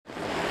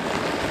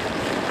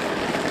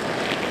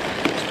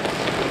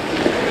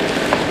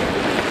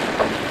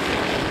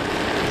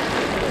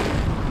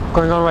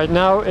Going on right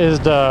now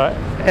is the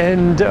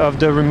end of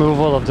the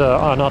removal of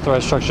the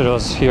unauthorized structure that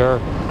was here.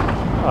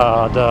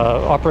 The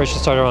operation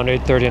started around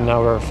 8:30 and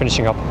now we're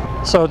finishing up.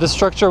 So this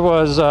structure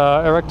was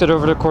erected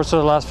over the course of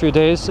the last few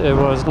days. It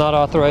was not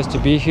authorized to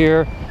be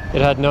here.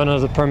 It had none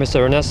of the permits that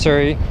were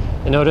necessary.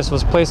 A notice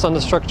was placed on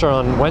the structure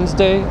on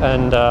Wednesday,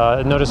 and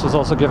a notice was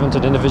also given to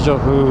the individual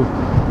who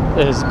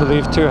is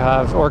believed to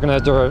have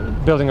organized the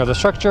building of the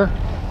structure.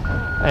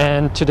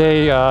 And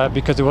today,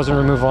 because it wasn't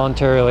removed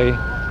voluntarily,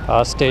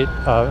 state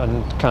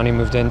and county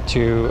moved in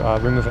to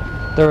remove it.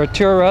 There were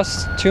 2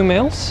 arrests, 2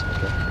 males.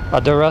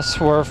 The arrests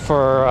were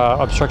for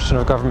obstruction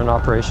of government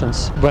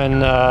operations.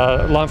 When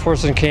law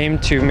enforcement came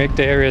to make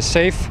the area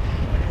safe,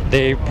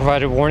 they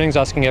provided warnings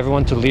asking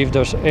everyone to leave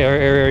their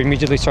area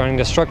immediately surrounding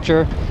the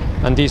structure,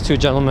 and these 2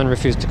 gentlemen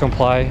refused to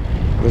comply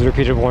with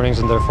repeated warnings,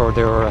 and therefore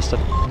they were arrested.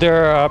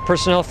 There are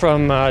personnel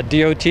from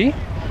DOT.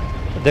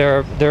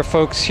 There are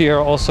folks here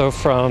also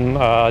from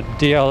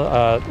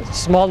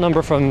small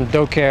number from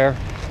DoCare,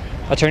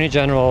 Attorney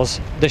Generals,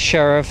 the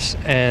sheriffs,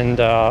 and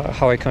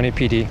Hawaii County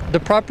PD. The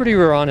property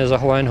we're on is a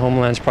Hawaiian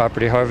Homelands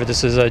property. However,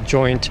 this is a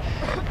joint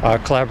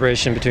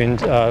collaboration between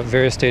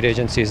various state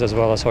agencies as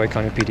well as Hawaii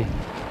County PD.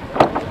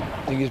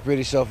 I think it's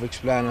pretty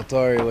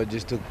self-explanatory what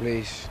just took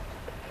place.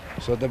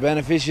 So what the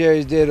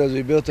beneficiaries did was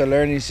we built a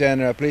learning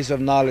center, a place of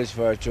knowledge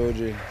for our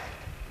children.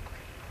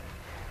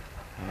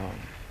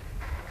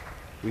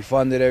 We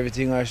funded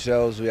everything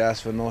ourselves. We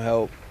asked for no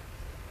help.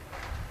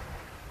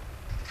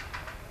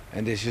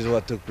 And this is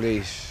what took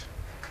place.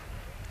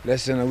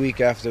 Less than a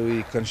week after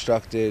we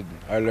constructed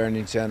our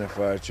learning center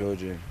for our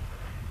children.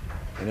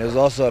 And it was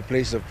also a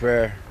place of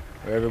prayer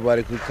where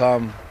everybody could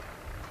come.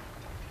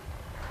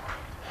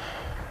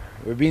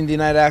 We're being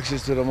denied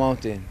access to the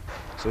mountain.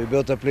 So we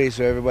built a place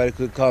where everybody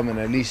could come and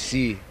at least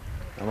see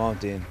the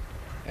mountain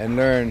and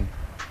learn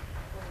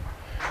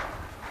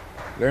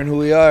who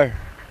we are.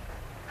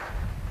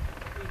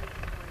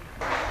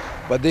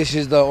 But this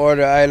is the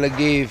order Isla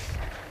gave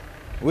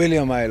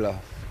William Isla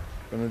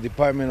from the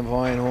Department of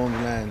Hawaiian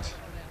Homelands.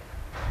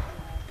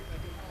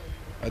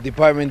 A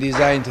department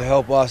designed to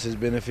help us as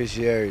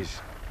beneficiaries.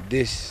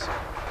 This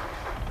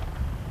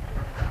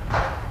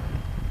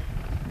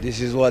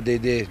is what they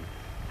did.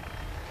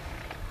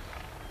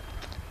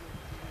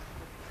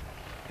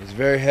 It's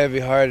very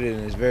heavy-hearted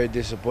and it's very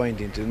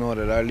disappointing to know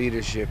that our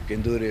leadership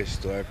can do this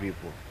to our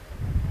people.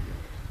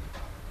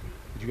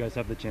 Did you guys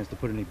have the chance to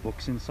put any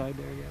books inside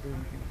there yet? Or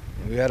anything?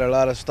 We had a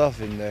lot of stuff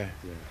in there.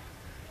 Yeah.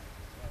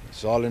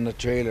 It's all in the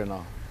trailer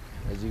now.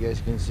 As you guys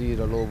can see,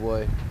 the low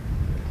boy.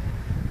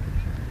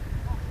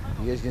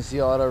 You guys can see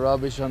all the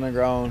rubbish on the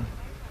ground.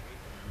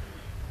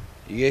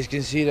 You guys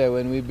can see that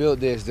when we built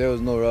this, there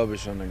was no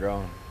rubbish on the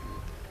ground.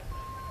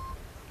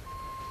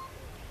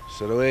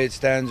 So the way it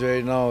stands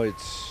right now,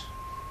 it's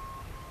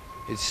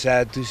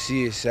sad to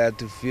see, it's sad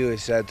to feel,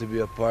 it's sad to be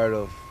a part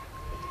of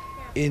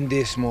in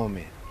this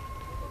moment.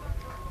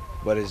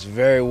 But it's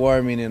very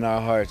warming in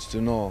our hearts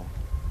to know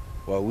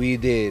what we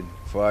did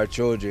for our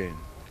children.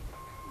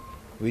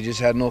 We just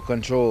had no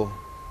control.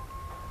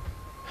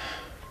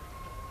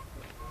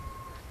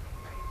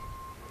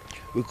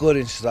 We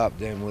couldn't stop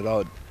them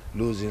without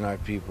losing our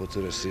people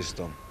to the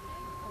system.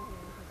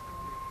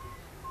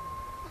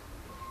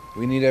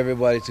 We need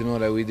everybody to know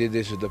that we did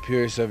this with the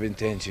purest of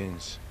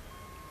intentions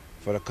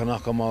for the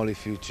Kanaka Maoli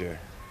future,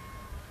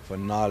 for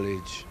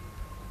knowledge,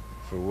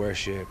 for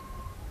worship,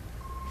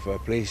 for a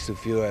place to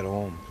feel at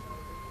home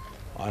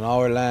on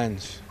our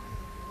lands.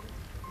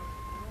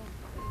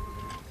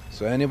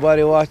 So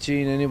anybody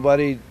watching,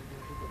 anybody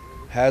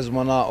has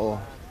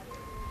mana'o,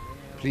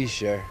 please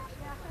share,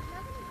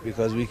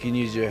 because we can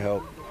use your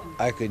help.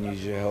 I can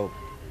use your help.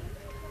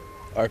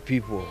 Our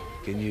people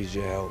can use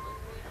your help.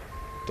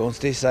 Don't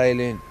stay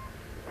silent.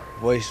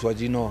 Voice what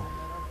you know,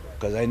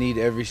 because I need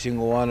every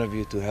single one of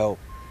you to help.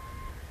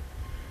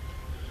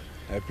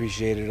 I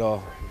appreciate it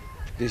all.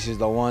 This is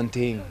the one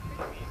thing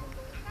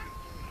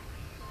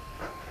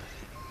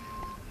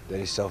that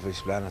is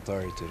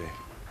self-explanatory today.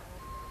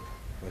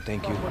 Well,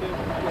 thank you.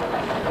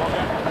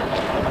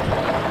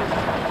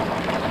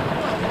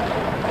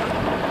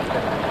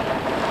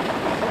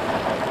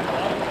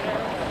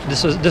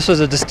 This was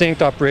a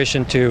distinct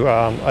operation to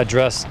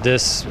address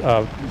this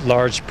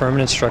large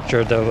permanent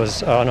structure that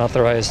was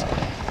unauthorized,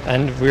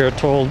 and we are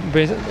told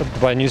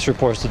by news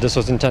reports that this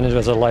was intended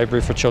as a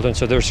library for children,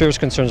 so there were serious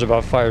concerns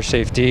about fire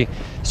safety,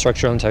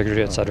 structural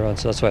integrity, etc., and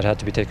so that's why it had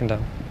to be taken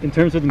down. In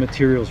terms of the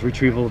materials,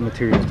 retrieval of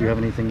materials, do you have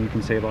anything you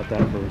can say about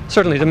that?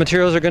 Certainly, the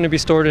materials are going to be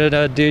stored at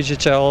a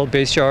DHL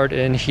base yard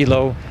in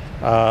Hilo.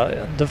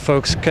 The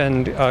folks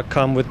can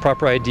come with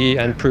proper ID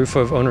and proof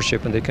of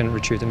ownership, and they can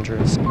retrieve the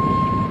materials.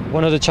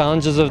 One of the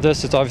challenges of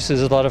this is obviously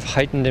there's a lot of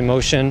heightened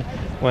emotion.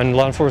 When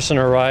law enforcement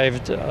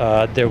arrived,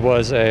 there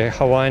was a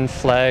Hawaiian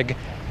flag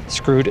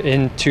screwed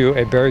into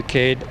a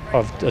barricade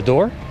of the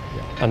door.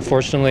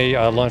 Unfortunately,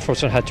 law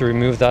enforcement had to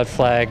remove that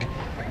flag.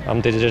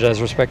 They did it as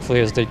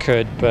respectfully as they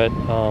could, but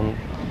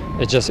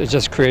it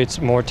just creates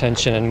more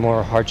tension and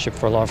more hardship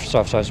for law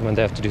enforcement officers when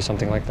they have to do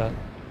something like that.